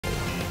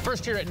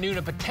First here at noon,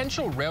 a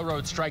potential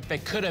railroad strike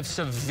that could have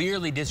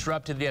severely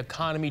disrupted the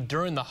economy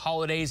during the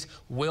holidays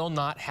will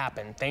not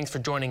happen. Thanks for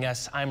joining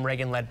us. I'm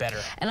Reagan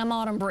Ledbetter. And I'm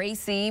Autumn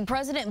Bracey.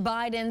 President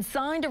Biden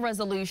signed a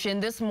resolution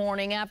this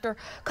morning after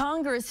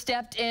Congress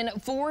stepped in,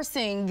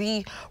 forcing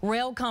the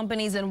rail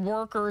companies and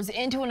workers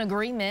into an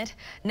agreement.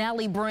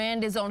 Natalie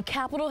Brand is on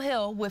Capitol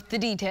Hill with the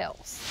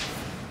details.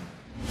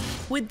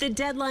 With the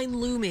deadline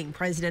looming,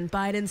 President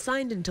Biden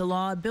signed into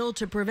law a bill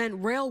to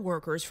prevent rail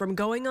workers from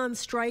going on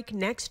strike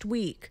next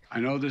week. I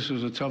know this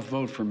was a tough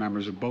vote for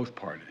members of both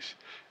parties.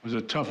 It was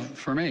a tough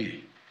for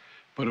me,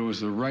 but it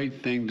was the right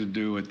thing to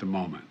do at the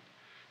moment,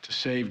 to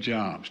save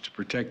jobs, to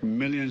protect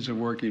millions of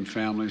working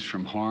families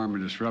from harm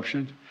and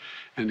disruption,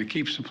 and to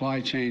keep supply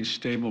chains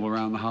stable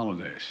around the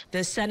holidays.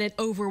 The Senate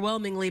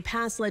overwhelmingly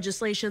passed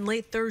legislation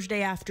late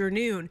Thursday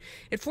afternoon.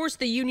 It forced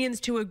the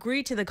unions to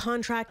agree to the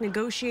contract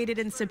negotiated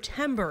in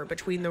September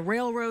between the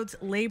railroads,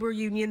 labor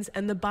unions,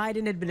 and the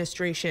Biden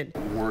administration.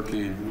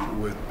 Working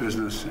with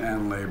business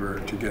and labor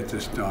to get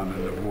this done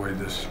and avoid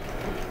this,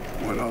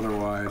 what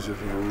otherwise is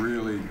a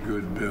really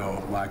good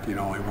bill lacking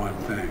only one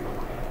thing.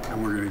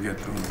 And we're going to get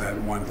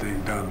that one thing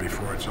done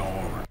before it's all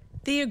over.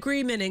 The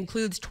agreement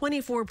includes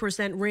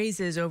 24%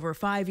 raises over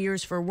 5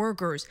 years for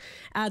workers,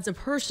 adds a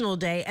personal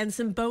day and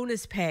some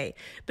bonus pay.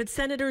 But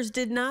senators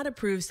did not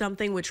approve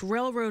something which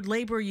railroad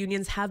labor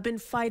unions have been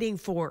fighting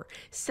for: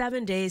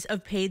 7 days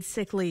of paid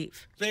sick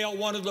leave. They are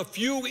one of the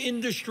few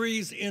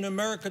industries in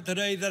America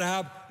today that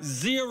have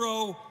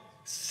zero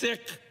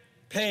sick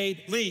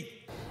paid leave.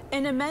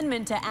 An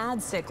amendment to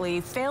add sick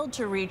leave failed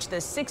to reach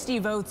the 60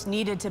 votes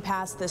needed to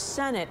pass the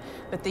Senate,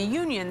 but the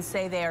unions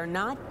say they are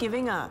not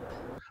giving up.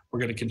 We're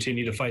going to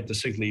continue to fight the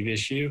sick leave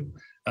issue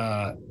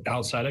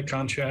outside of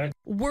contract.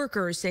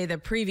 Workers say the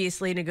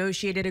previously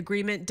negotiated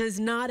agreement does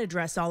not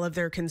address all of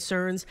their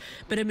concerns,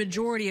 but a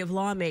majority of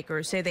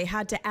lawmakers say they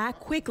had to act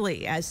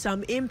quickly as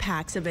some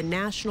impacts of a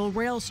national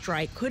rail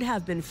strike could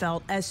have been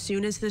felt as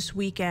soon as this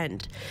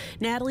weekend.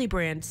 Natalie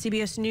Brand,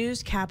 CBS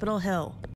News, Capitol Hill.